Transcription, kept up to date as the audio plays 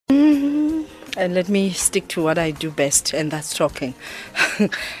And let me stick to what I do best, and that's talking.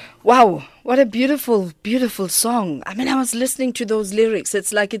 Wow, what a beautiful, beautiful song. I mean, I was listening to those lyrics.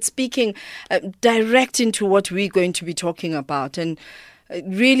 It's like it's speaking direct into what we're going to be talking about. And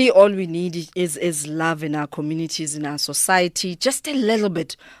really all we need is love in our communities, in our society, just a little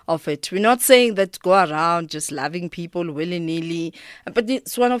bit of it. We're not saying that go around just loving people willy-nilly, but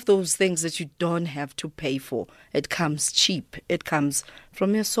it's one of those things that you don't have to pay for. It comes cheap. It comes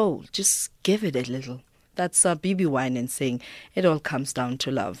from your soul. Just give it a little. That's BB Wine saying it all comes down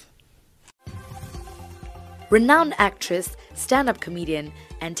to love. Renowned actress, stand-up comedian,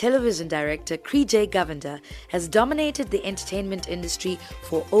 and television director J. Govender has dominated the entertainment industry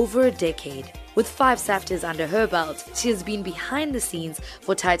for over a decade. With 5 SAFTAs under her belt, she has been behind the scenes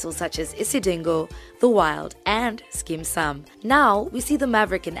for titles such as Isidingo, The Wild, and Skim Sam. Now, we see the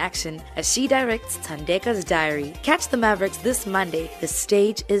Maverick in action as she directs Tandeka's Diary. Catch the Mavericks this Monday. The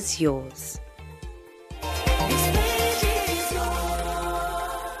stage is yours.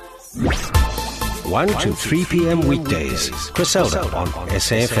 1 to 3 p.m. weekdays. Griselda on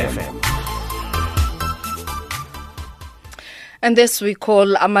SAFM. And this we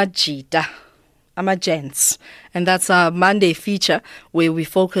call Amajita, Amagents. And that's our Monday feature where we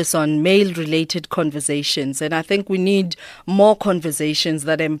focus on male-related conversations. And I think we need more conversations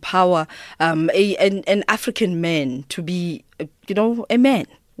that empower an African man to be, a man.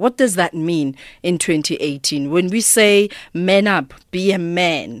 What does that mean in 2018? When we say man up, be a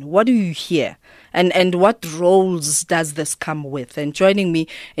man, what do you hear? And what roles does this come with? And joining me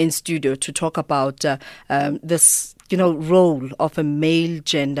in studio to talk about this, role of a male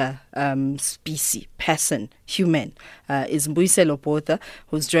gender species, person, human, is Mbuyiselo Botha,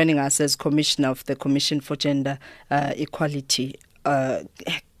 who's joining us as Commissioner of the Commission for Gender Equality.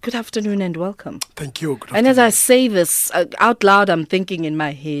 Good afternoon and welcome. Thank you. And as I say this out loud, I'm thinking in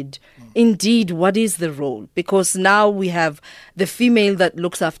my head, indeed, what is the role? Because now we have the female that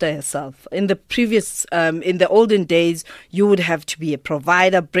looks after herself. In the previous, in the olden days, you would have to be a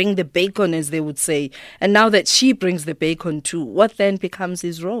provider, bring the bacon, as they would say. And now that she brings the bacon too, what then becomes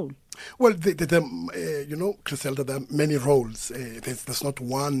his role? Well, Griselda, there are many roles. There's not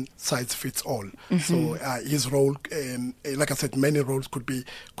one size fits all. Mm-hmm. So his role, like I said, many roles could be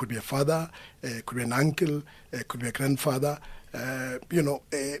a father, could be an uncle, could be a grandfather.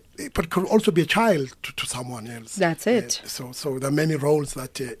 But could also be a child to someone else. That's it. So there are many roles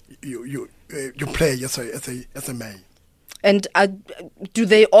that you play as a man. And do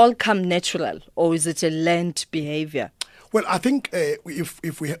they all come natural, or is it a learned behavior? Well, I think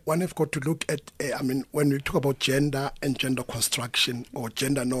if one have got to look at, when we talk about gender and gender construction or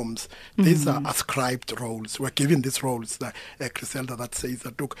gender norms, these are ascribed roles. We're given these roles, Griselda, that says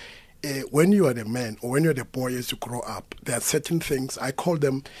that, look, when you are a man or when you're a boy as you grow up, there are certain things, I call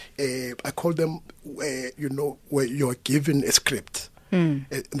them where you're given a script.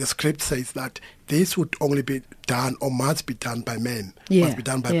 The script says that this would only be done or must be done by men, must be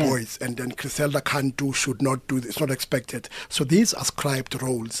done by boys, and then Griselda can't do, should not do, it's not expected. So these ascribed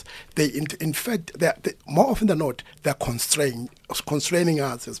roles, they in fact, they more often than not, they're constraining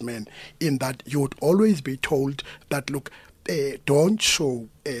us as men, in that you would always be told that, look, don't show,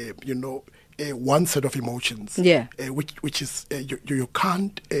 one set of emotions, which is you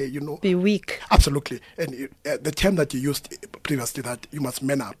can't, be weak. Absolutely, and the term that you used previously, that you must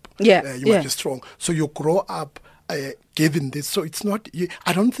man up, you must be strong. So you grow up given this. So it's not.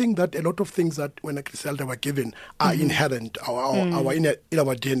 I don't think that a lot of things that when Griselda were given are inherent or in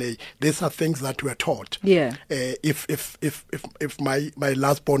our DNA. These are things that were taught. Yeah. If my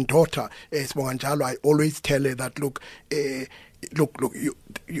last born daughter is Mwanjalo, I always tell her that look, you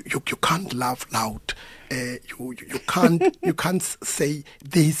can't laugh loud. You can't say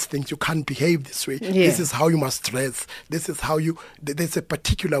these things. You can't behave this way. Yeah. This is how you must dress. This is how you. There's a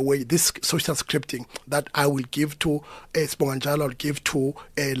particular way. This social scripting that I will give to Sponganjalo, I'll give to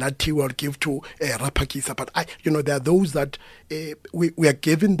Latiwa, I'll give to Rapakisa. But there are those that we are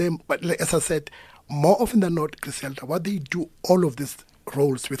giving them. But as I said, more often than not, Griselda, what they do, all of this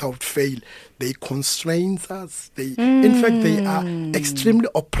roles without fail, they constrain us. In fact, they are extremely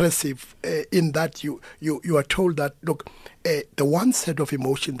oppressive in that you are told that, look, the one set of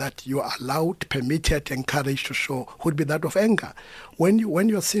emotion that you are allowed, permitted, encouraged to show would be that of anger. When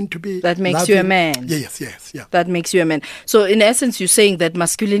you are seen to be that makes loving, you a man. Yes, yeah. That makes you a man. So in essence, you're saying that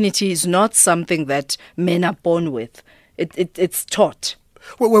masculinity is not something that men are born with. It's taught.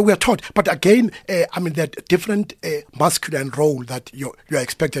 Well, we are taught, but again, there are different masculine role that you are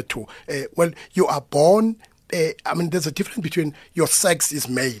expected to. You are born there's a difference between your sex is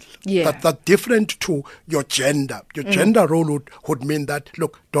male. Yeah. That's different to your gender. Your gender role would mean that,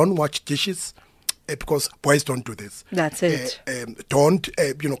 look, don't wash dishes. Because boys don't do this. That's it. Don't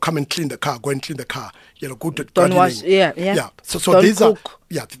come and clean the car. Go and clean the car. Go to don't wash. Yeah. So don't these cook.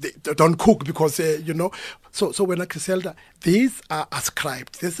 they don't cook because So when Griselda, these are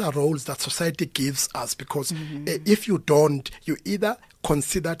ascribed. These are roles that society gives us because if you don't, you either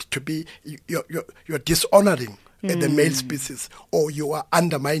considered to be you're dishonoring the male species, or you are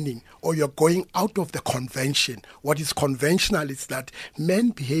undermining, or you're going out of the convention. What is conventional is that men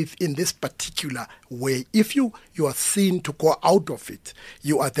behave in this particular way. If you are seen to go out of it,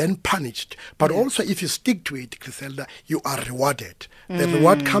 you are then punished. But also if you stick to it, Griselda, you are rewarded. The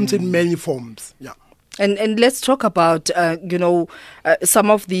reward comes in many forms. Yeah. And let's talk about, some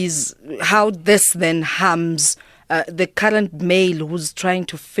of these, how this then harms the current male who's trying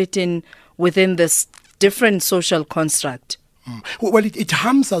to fit in within this different social construct. Well, it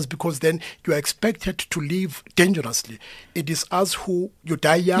harms us because then you are expected to live dangerously. It is us who you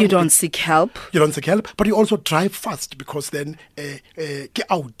die young. You don't seek help. You don't seek help, but you also drive fast because then get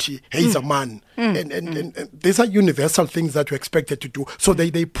out. He's a man, and these are universal things that you're expected to do. So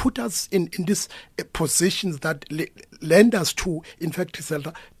they put us in these positions that lend us to, in fact,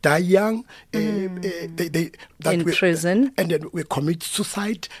 die young. In prison, and then we commit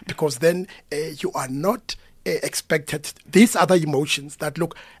suicide because then you are not expected. These other emotions that,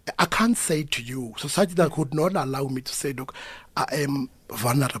 look, I can't say to you, society that would not allow me to say, look, I am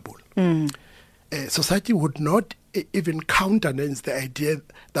vulnerable. Society would not even countenance the idea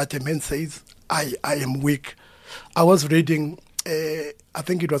that a man says, I am weak. I was reading, I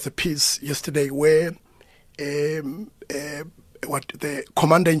think it was a piece yesterday where what the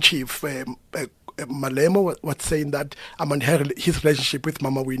commander-in-chief, Malema, was saying that his relationship with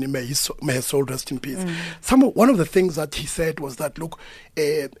Mama Winnie, may her soul rest in peace. One of the things that he said was that, look,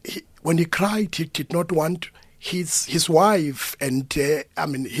 when he cried, he did not want his wife and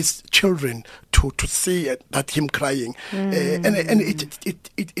his children to see that him crying, and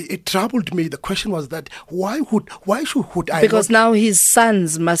it troubled me. The question was that why should I? Because now his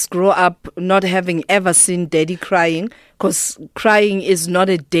sons must grow up not having ever seen daddy crying, because crying is not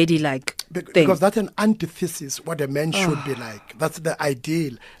a daddy-like thing. Because that's an antithesis what a man should be like. That's the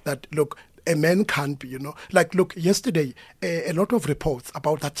ideal that, look, a man can't be, Like, look, yesterday, a lot of reports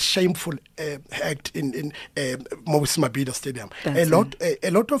about that shameful act in Mbuyiselo Stadium. A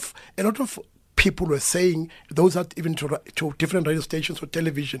lot of people were saying, those that even to different radio stations or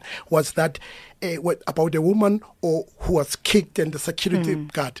television, was that about a woman who was kicked and the security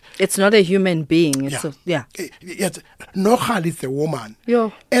guard. It's not a human being. It's yes, Nohal is a woman.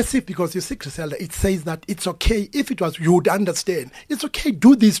 Yo. As if, because you see, Griselda, it says that it's okay, if it was, you would understand. It's okay,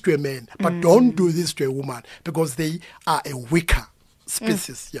 do this to a man, but don't do this to a woman, because they are a weaker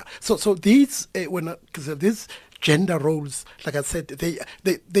species. Yeah. So these, these gender roles, like I said, they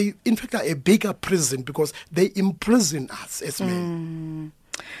in fact are a bigger prison because they imprison us as men.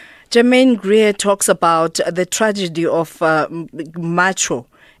 Jermaine Greer talks about the tragedy of macho,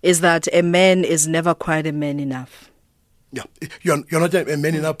 is that a man is never quite a man enough. Yeah, you're not a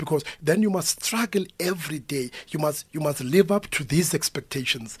man enough, because then you must struggle every day. You must live up to these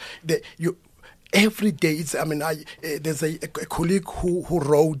expectations. Every day, there's a colleague who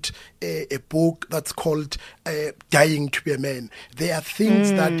wrote a book that's called Dying to be a Man. There are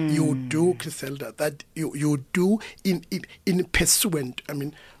things that you do, Griselda, that you do in pursuant,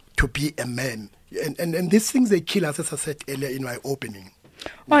 to be a man. And these things, they kill us, as I said earlier in my opening.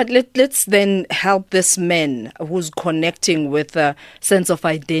 All right, let's then help this man who's connecting with a sense of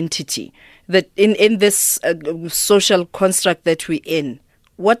identity. That in this social construct that we're in,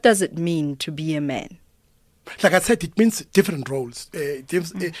 what does it mean to be a man? Like I said, it means different roles.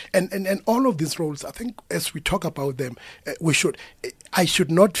 And all of these roles, I think, as we talk about them, I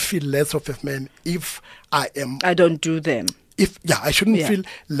should not feel less of a man if I don't do them. I shouldn't feel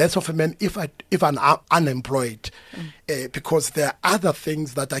less of a man if I'm unemployed, because there are other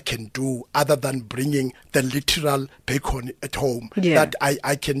things that I can do other than bringing the literal bacon at home. That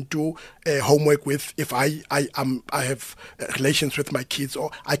I can do homework with if I have relations with my kids, or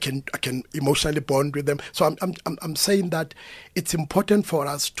I can emotionally bond with them. So I'm saying that it's important for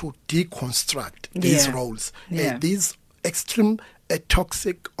us to deconstruct these roles, these extreme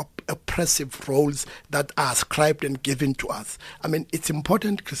toxic, oppressive roles that are ascribed and given to us. It's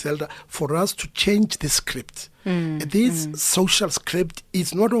important, Griselda, for us to change the script. This social script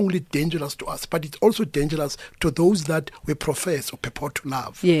is not only dangerous to us, but it's also dangerous to those that we profess or purport to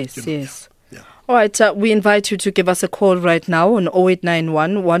love. Yes. Yeah. All right, we invite you to give us a call right now on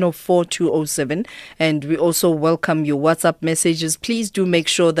 0891 104 207, and we also welcome your WhatsApp messages. Please do make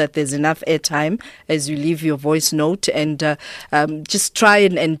sure that there's enough airtime as you leave your voice note, and just try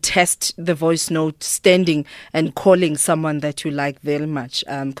and test the voice note standing and calling someone that you like very much,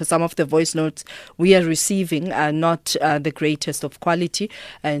 because some of the voice notes we are receiving are not the greatest of quality,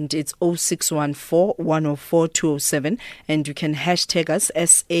 and it's 0614 104 207, and you can hashtag us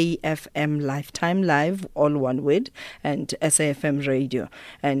SAFM Lifetime Live, all one word, and SAFM Radio.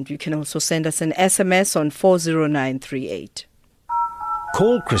 And you can also send us an SMS on 40938.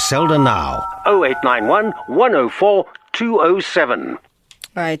 Call Griselda now, 0891 104 207.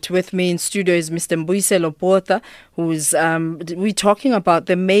 Right, with me in studio is Mr. Mbuyiselo Botha, who's we're talking about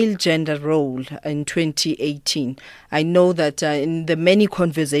the male gender role in 2018. I know that in the many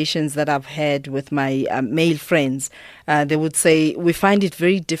conversations that I've had with my male friends, they would say we find it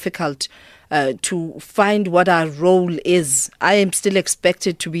very difficult to find what our role is. I am still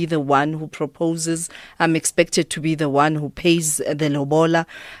expected to be the one who proposes. I'm expected to be the one who pays the lobola.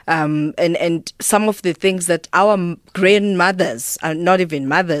 And some of the things that our grandmothers, not even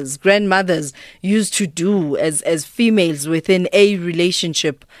mothers, grandmothers used to do as females within a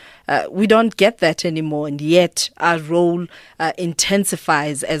relationship, we don't get that anymore, and yet our role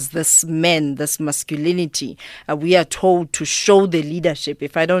intensifies as this men, this masculinity. We are told to show the leadership.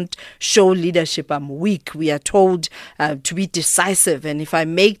 If I don't show leadership, I'm weak. We are told to be decisive, and if I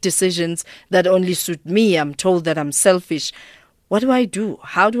make decisions that only suit me, I'm told that I'm selfish. What do I do?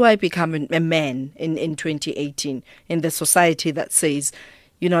 How do I become a man in 2018 in the society that says,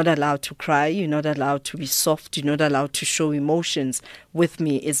 you're not allowed to cry, you're not allowed to be soft, you're not allowed to show emotions? With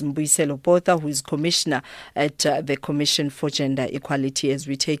me is Mbuyiselo Botha, who is Commissioner at the Commission for Gender Equality, as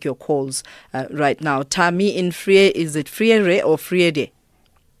we take your calls right now. Tami in Friere, is it Friere or Friede?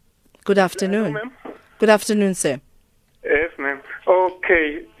 Good afternoon. Hello, ma'am. Good afternoon, sir. Yes, ma'am.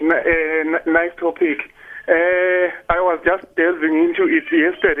 Okay, nice topic. I was just delving into it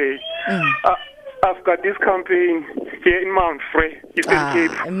yesterday. I've got this campaign here in Mount Frey, Eastern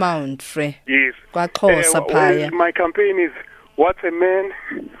Cape. In Mount Frey. Yes. My campaign is, what's a man,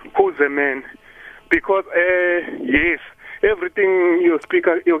 who's a man? Because, yes, everything your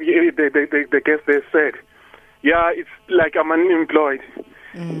speaker, the guest there said, yeah, it's like I'm unemployed.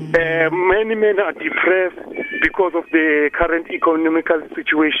 Many men are depressed because of the current economical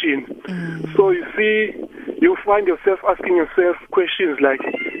situation. So you see, you find yourself asking yourself questions like,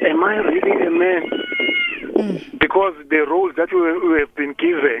 am I really a man? Because the roles that we have been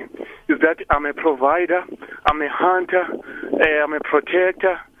given is that I'm a provider, I'm a hunter, I'm a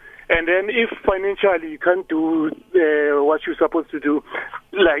protector. And then if financially you can't do what you're supposed to do,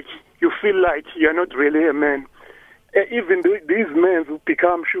 like you feel like you're not really a man. Even these men who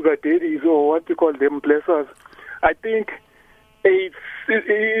become sugar daddies or what you call them, blessers, I think it's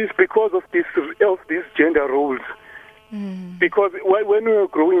because of these gender roles. Because when we were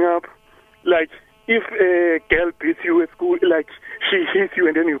growing up, like if a girl beats you at school, like she hits you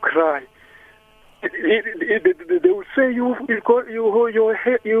and then you cry, they would say you're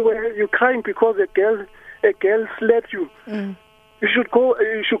crying because a girl slapped you. You should go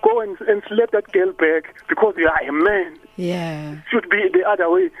and slap that girl back because you are a man. Yeah. Should be the other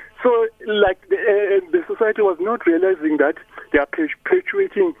way. So, like, the society was not realizing that they are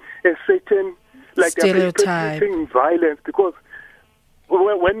perpetuating a certain, like, stereotype. They're perpetuating violence because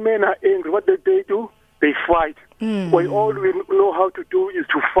when men are angry, what they do? They fight. Well, all we know how to do is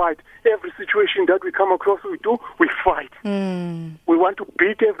to fight. Every situation that we come across, we fight. We want to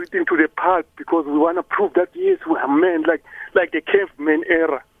beat everything to the pulp because we want to prove that, yes, we are men, like the caveman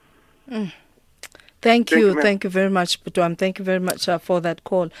era. Thank you very much, Putuam. Thank you very much for that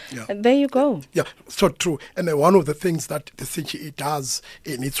call. Yeah. And there you go. Yeah, so true. And one of the things that the CGE does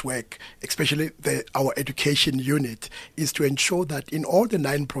in its work, especially our education unit, is to ensure that in all the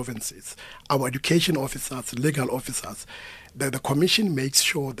 9 provinces, our education officers, legal officers, the commission makes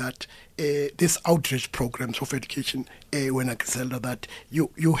sure that these outreach programs of education, when I say that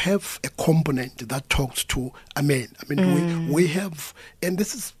you have a component that talks to a man. I mean, we have, and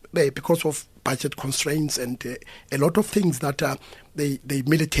this is because of budget constraints and a lot of things that they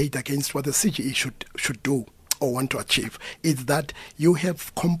militate against what the CGE should do or want to achieve, is that you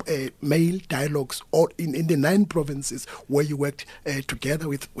have male dialogues all in the 9 provinces where you work together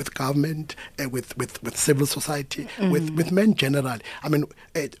with government, with civil society, with men generally. I mean,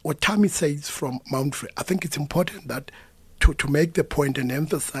 what Tammy says from Mount Frey, I think it's important that to make the point and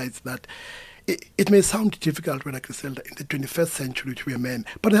emphasize that it may sound difficult when I can say that in the 21st century to be a man,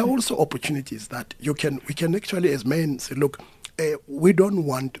 but there are also opportunities that we can actually as men say, look, we don't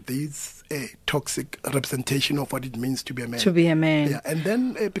want this toxic representation of what it means to be a man. To be a man. Yeah, and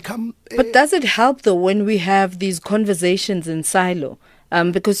then become... But does it help, though, when we have these conversations in silo?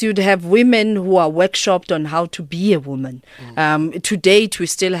 Because you'd have women who are workshopped on how to be a woman. To date, we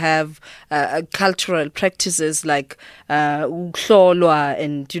still have cultural practices like uhlolwa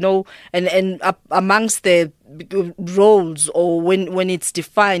and, and amongst the roles, or when it's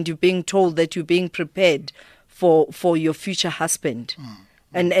defined, you're being told that you're being prepared for your future husband.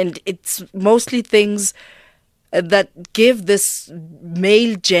 And it's mostly things that give this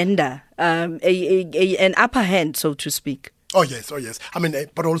male gender an upper hand, so to speak. Oh yes. I mean,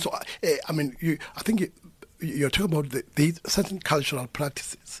 but also, I think you're talking about these certain cultural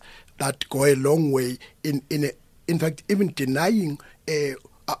practices that go a long way in fact, even denying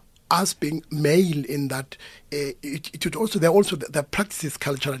us being male. In that, it would also there are also the practices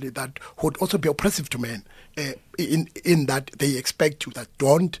culturally that would also be oppressive to men. In that they expect you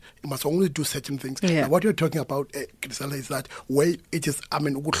you must only do certain things. Yeah. Now, what you're talking about, Grisela, is that way it is. I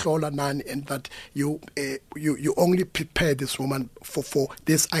mean, and that you only prepare this woman for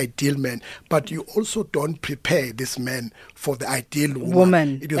this ideal man, but you also don't prepare this man for the ideal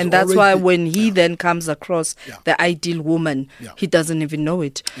woman. And that's why when he then comes across the ideal woman, he doesn't even know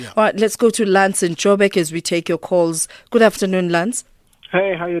it. Yeah. All right, let's go to Lance in Joburg as we take your calls. Good afternoon, Lance.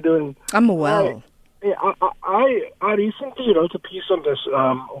 Hey, how you doing? I'm well. I recently wrote a piece on this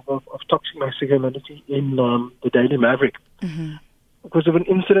of toxic masculinity in the Daily Maverick because of an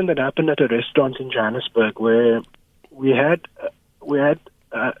incident that happened at a restaurant in Johannesburg where we had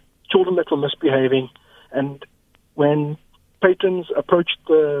children that were misbehaving, and when patrons approached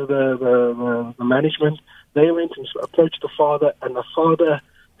the management, they went and approached the father, and the father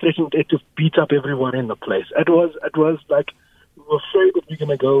threatened to beat up everyone in the place. It was like, we were afraid that we're going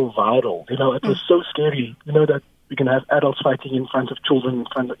to go viral. It was so scary, that we can have adults fighting in front of children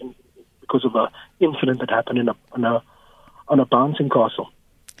because of an incident that happened on a bouncing castle.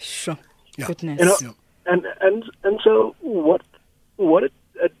 Sure. Yeah. Goodness. And so what it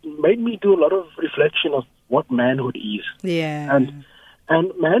made me do a lot of reflection of what manhood is. Yeah.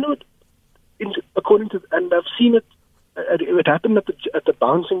 And manhood, according to, and I've seen it. It happened at the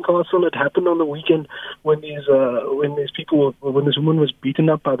bouncing castle. It happened on the weekend when this woman was beaten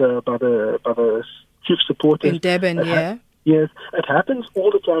up by the chief supporters in Durban. Yes, it happens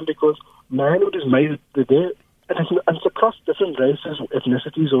all the time because manhood is made there, and it's across different races,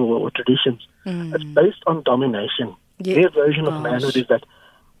 ethnicities, or traditions. It's based on domination. Yeah. Their version of manhood is that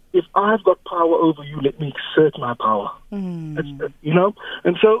if I've got power over you, let me exert my power. And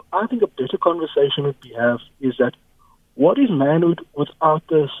so I think a better conversation would have is that, what is manhood without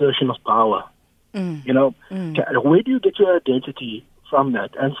the assertion of power? Where do you get your identity from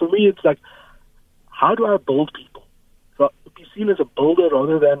that? And for me, it's like, how do I build people? So be seen as a builder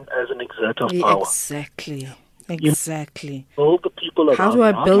rather than as an exerter of power. Exactly. Build the people around. How do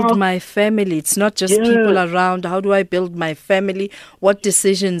I build my family? It's not just people around. How do I build my family? What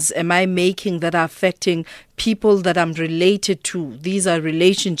decisions am I making that are affecting people that I'm related to? These are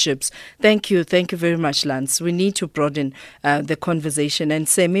relationships. Thank you very much, Lance. We need to broaden the conversation. And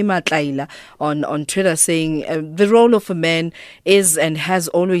Semi Matlaila on Twitter saying the role of a man is and has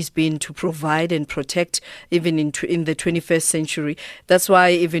always been to provide and protect, even in the 21st century. That's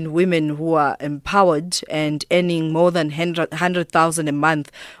why even women who are empowered and earning more than 100,000 a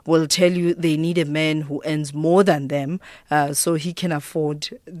month will tell you they need a man who earns more than them so he can afford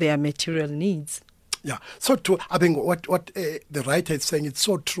their material needs. Yeah, so true. I think what the writer is saying, it's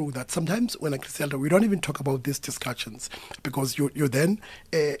so true that sometimes when we don't even talk about these discussions because you then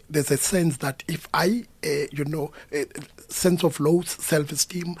there's a sense that if I sense of low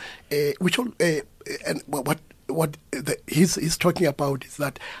self-esteem, which all and what he's talking about is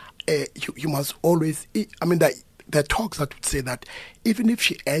that you must always. I mean that. There are talks that would say that even if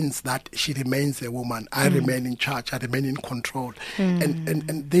she ends that, she remains a woman. I remain in charge. I remain in control.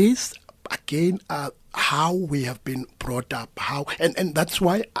 And this again how we have been brought up, and that's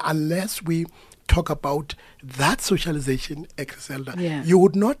why unless we talk about that socialization, Griselda, you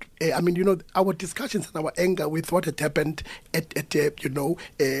would not. Our discussions and our anger with what had happened at in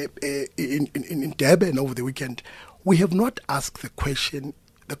Durban over the weekend, we have not asked the question.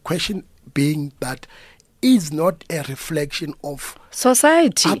 The question being that is not a reflection of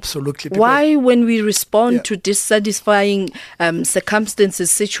society. Absolutely. Why, when we respond to dissatisfying circumstances,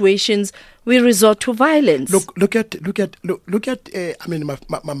 situations, we resort to violence? Look at.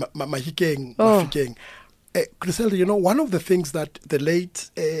 Mahikeng. Griselda, one of the things that the late,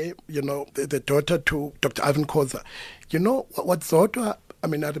 the daughter to Dr. Ivan Khoza, what Zodwa. I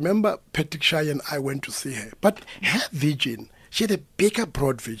remember Patrick Shai and I went to see her, but her vision. She had a bigger,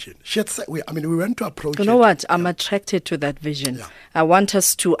 broad vision. We went to approach. You know what? I'm attracted to that vision. Yeah. I want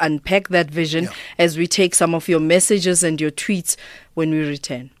us to unpack that vision as we take some of your messages and your tweets when we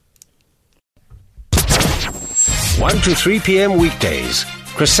return. 1 to 3 p.m. weekdays.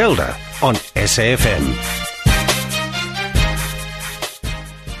 Griselda on SAFM.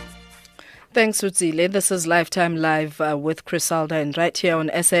 Thanks, Utsile. This is Lifetime Live with Griselda and right here on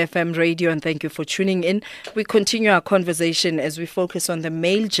SAFM Radio, and thank you for tuning in. We continue our conversation as we focus on the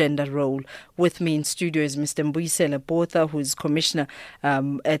male gender role. With me in studio is Mr. Mbuyiselo Botha, who is Commissioner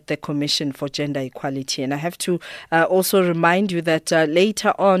at the Commission for Gender Equality. And I have to also remind you that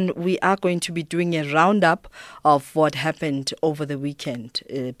later on we are going to be doing a roundup of what happened over the weekend.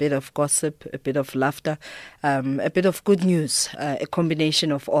 A bit of gossip, a bit of laughter, a bit of good news. A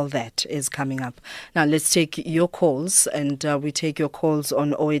combination of all that is coming up. Now let's take your calls, and we take your calls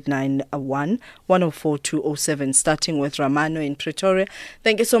on 0891 104 207, starting with Ramano in Pretoria.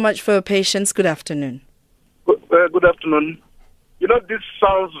 Thank you so much for your patience. Good afternoon. Good afternoon. You know, this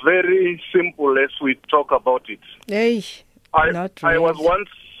sounds very simple as we talk about it. Hey, I was once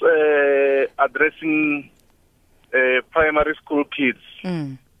addressing primary school kids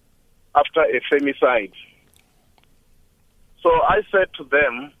after a femicide. So I said to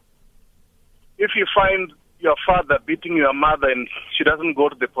them, if you find your father beating your mother and she doesn't go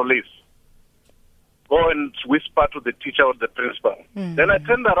to the police, go and whisper to the teacher or the principal. Then I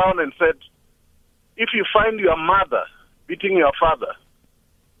turned around and said, if you find your mother beating your father,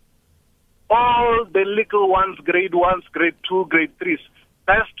 all the little ones, grade 1s, grade 2, grade 3s,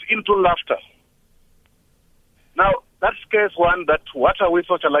 burst into laughter. Now, that scares one that what are we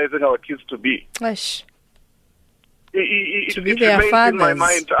socializing our kids to be? Gosh. It To be their remains fathers. in my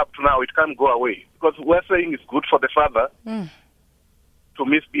mind up to now. It can't go away. Because we're saying it's good for the father to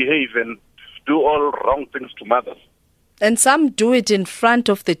misbehave and do all wrong things to mothers. And some do it in front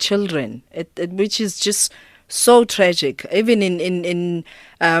of the children, which is just so tragic. Even in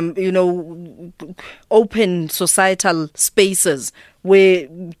open societal spaces where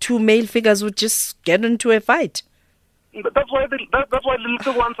two male figures would just get into a fight. That's why the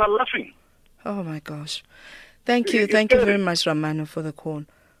little ones are laughing. Oh my gosh. Thank you very much, Ramano, for the call.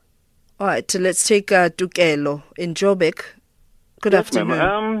 All right, let's take Tukelo in Joburg. Good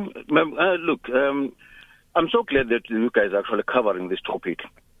afternoon. Look, I'm so glad that you guys are actually covering this topic.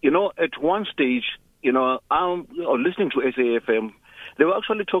 You know, at one stage, I'm listening to SAFM. They were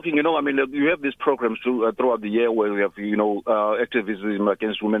actually talking, you have these programs throughout the year where we have, activism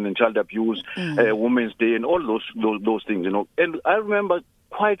against women and child abuse, Women's Day, and all those things, And I remember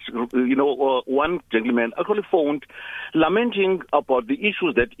quite, one gentleman actually phoned lamenting about the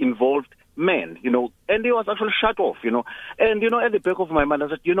issues that involved men, and he was actually shut off, And, at the back of my mind, I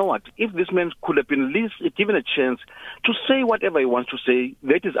said, you know what, if this man could have been at least given a chance to say whatever he wants to say,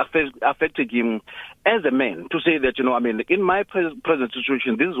 that is affecting him as a man, to say that, in my present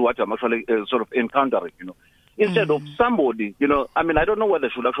situation, this is what I'm actually sort of encountering, Instead of somebody, I don't know whether I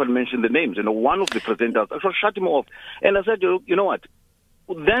should actually mention the names, one of the presenters actually shut him off. And I said, you know what,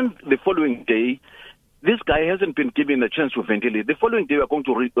 then the following day, this guy hasn't been given a chance to ventilate. The following day, we're going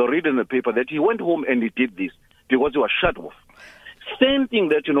to read in the paper that he went home and he did this because he was shut off. Same thing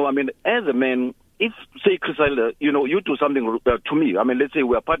that, as a man, if, say, Griselda, you do something to me, let's say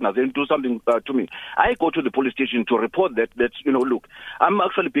we're partners and do something to me, I go to the police station to report that, look, I'm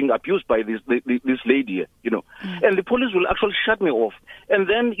actually being abused by this lady here, and the police will actually shut me off. And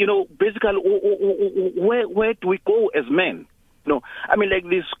then, basically, where do we go as men? No, like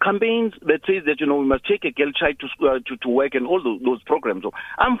these campaigns that says that, we must take a girl child to work and all those programs. So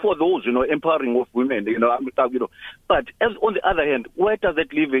I'm for those, empowering of women, But as on the other hand, where does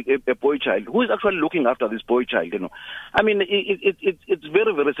that leave a boy child? Who is actually looking after this boy child, It's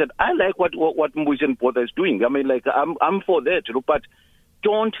very, very sad. I like what Mbuyiselo Botha is doing. I'm for that, but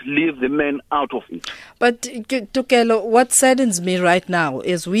don't leave the men out of it. But, Tukelo, what saddens me right now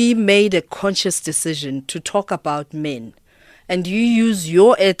is we made a conscious decision to talk about men. And you use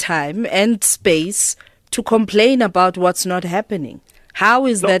your airtime and space to complain about what's not happening. How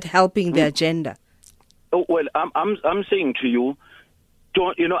is that helping the agenda? Oh, well, I'm saying to you,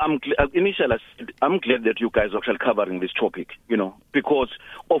 initially I'm glad that you guys are actually covering this topic, because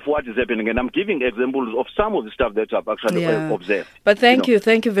of what is happening. And I'm giving examples of some of the stuff that I've actually observed. But thank you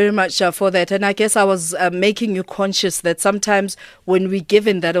very much for that. And I guess I was making you conscious that sometimes when we're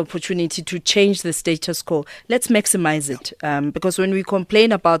given that opportunity to change the status quo, let's maximize it. Because when we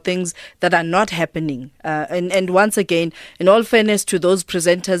complain about things that are not happening, and once again, in all fairness to those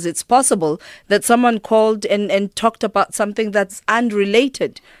presenters, it's possible that someone called and talked about something that's unrelated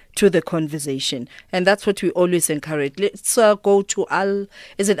to the conversation. And that's what we always encourage. Let's go to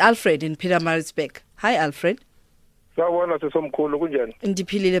Alfred in Pietermaritzburg. Hi, Alfred. Sawubona sesomkhulu kunjani?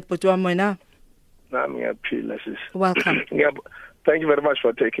 Ndiphilile bhuti wami wena. Nami ngiyaphila sis. Welcome. Thank you very much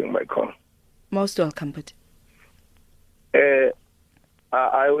for taking my call. Most welcome, bhuti.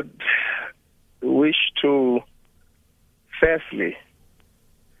 I would wish to firstly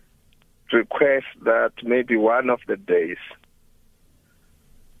request that maybe one of the days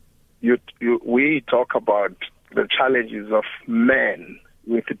we talk about the challenges of men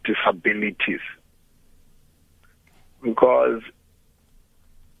with disabilities, because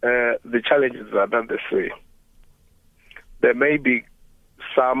the challenges are not the same. There may be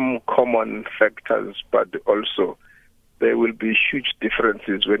some common factors, but also there will be huge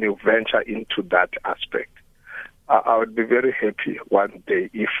differences when you venture into that aspect. I would be very happy one day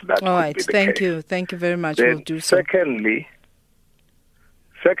if that All could right, be the thank case. you. Thank you very much. Then We'll do so.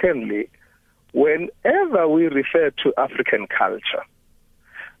 Secondly, whenever we refer to African culture,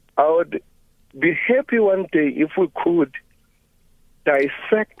 I would be happy one day if we could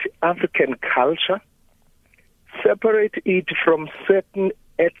dissect African culture, separate it from certain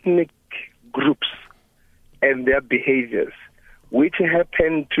ethnic groups and their behaviors, which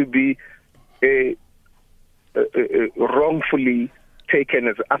happen to be wrongfully taken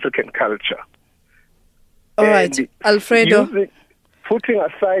as African culture. All right, Alfredo. Putting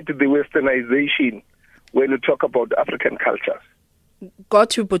aside the westernization when you talk about African cultures.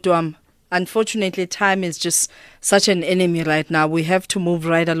 Got you, Butwam. Unfortunately, time is just such an enemy right now. We have to move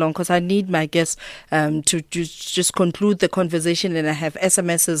right along because I need my guests to just conclude the conversation, and I have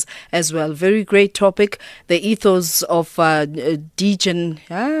SMSs as well. Very great topic. The ethos of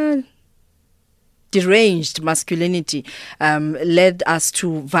deranged masculinity led us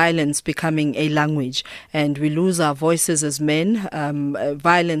to violence becoming a language, and we lose our voices as men.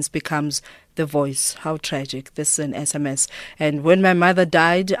 Violence becomes the voice. How tragic. This is an SMS. And when my mother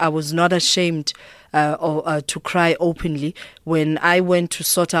died, I was not ashamed to cry openly when I went to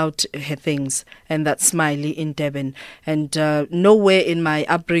sort out her things, and that's Smiley in Durban. And nowhere in my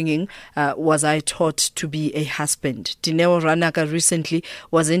upbringing was I taught to be a husband. Dineo Ranaka recently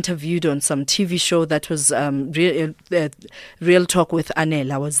was interviewed on some TV show that was Real Talk with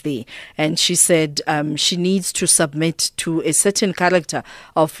Anel. I was there. And she said she needs to submit to a certain character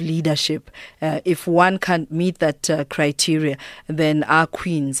of leadership. If one can't meet that criteria, then our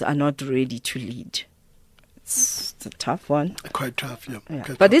queens are not ready to lead. It's a tough one. Quite tough, yeah.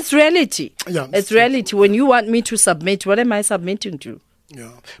 Quite But tough. it's reality. Yeah, it's reality. When you want me to submit, what am I submitting to?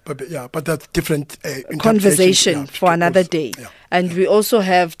 But that's different Conversation for another day. Yeah. And we also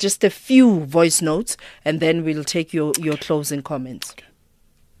have just a few voice notes, and then we'll take your closing comments. Okay.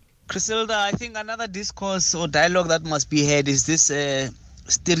 Criselda, I think another discourse or dialogue that must be had is this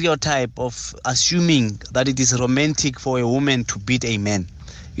stereotype of assuming that it is romantic for a woman to beat a man.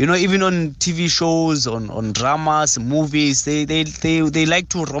 You know, even on TV shows, on dramas, movies, they like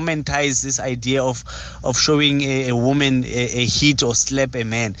to romanticize this idea of showing a woman a hit or slap a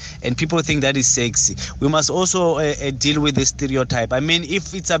man, and people think that is sexy. We must also deal with this stereotype. I mean,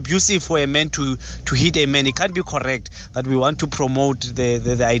 if it's abusive for a man to hit a man, it can't be correct that we want to promote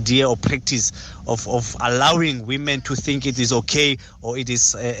the idea or practice of allowing women to think it is okay or it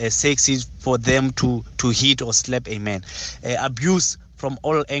is sexy for them to hit or slap a man. Abuse from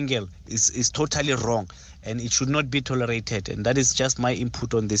all angles is totally wrong, and it should not be tolerated. And that is just my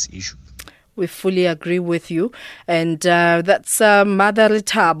input on this issue. We fully agree with you. And that's Mother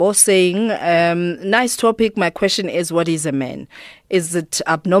Litabo saying, nice topic. My question is, what is a man? Is it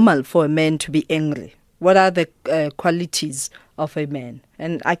abnormal for a man to be angry? What are the qualities of a man?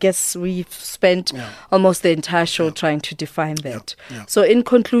 And I guess we've spent almost the entire show trying to define that. Yeah. So in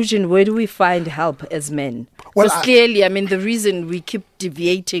conclusion, where do we find help as men? Well, Because clearly, I mean, the reason we keep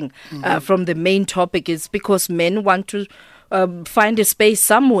deviating from the main topic is because men want to find a space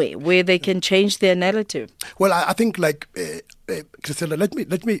somewhere where they can change their narrative. Well, I think like Christella,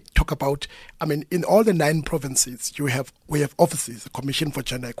 let me talk about. I mean, in all the 9 provinces, we have offices, a Commission for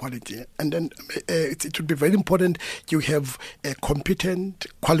Gender Equality, and then it would be very important you have competent,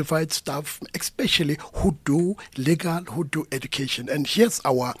 qualified staff, especially who do legal, who do education. And here's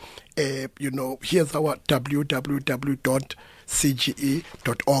our, here's our www.cge.org.za.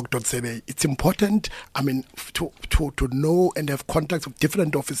 It's important, I mean, to know and have contacts with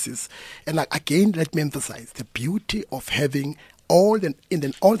different offices. And like, again, let me emphasize the beauty of having all the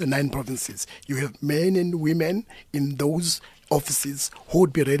 9 provinces. You have men and women in those offices who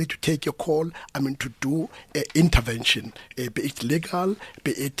would be ready to take your call, to do intervention, be it legal,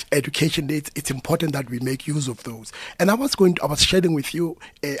 be it education needs. It's important that we make use of those. And I was sharing with you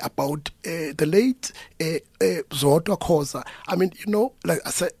about the late Botha Khoza. Like I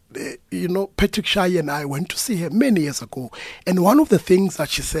said, Patrick Shai and I went to see her many years ago. And one of the things that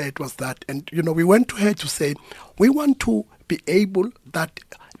she said was that, and, we went to her to say, we want to be able that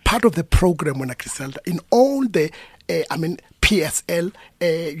part of the program when Griselda, in all the, PSL,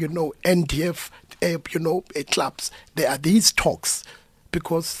 NDF, clubs, there are these talks.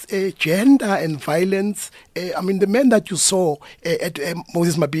 Because gender and violence, the men that you saw at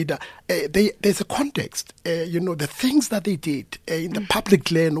Moses Mabhida, there's a context. The things that they did in the public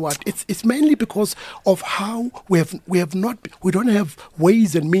land, it's mainly because of how we don't have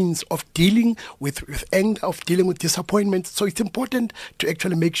ways and means of dealing with anger, of dealing with disappointment. So it's important to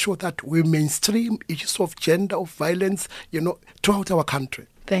actually make sure that we mainstream issues of gender, of violence, throughout our country.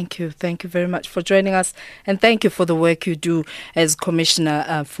 Thank you. Thank you very much for joining us. And thank you for the work you do as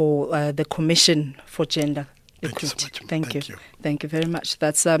Commissioner for the Commission for Gender Equity. Thank you so much. Thank you. Thank you very much.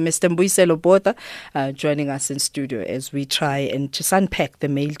 That's Mr. Mbuyiselo Botha joining us in studio as we try and just unpack the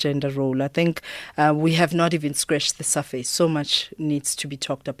male gender role. I think we have not even scratched the surface. So much needs to be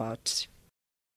talked about.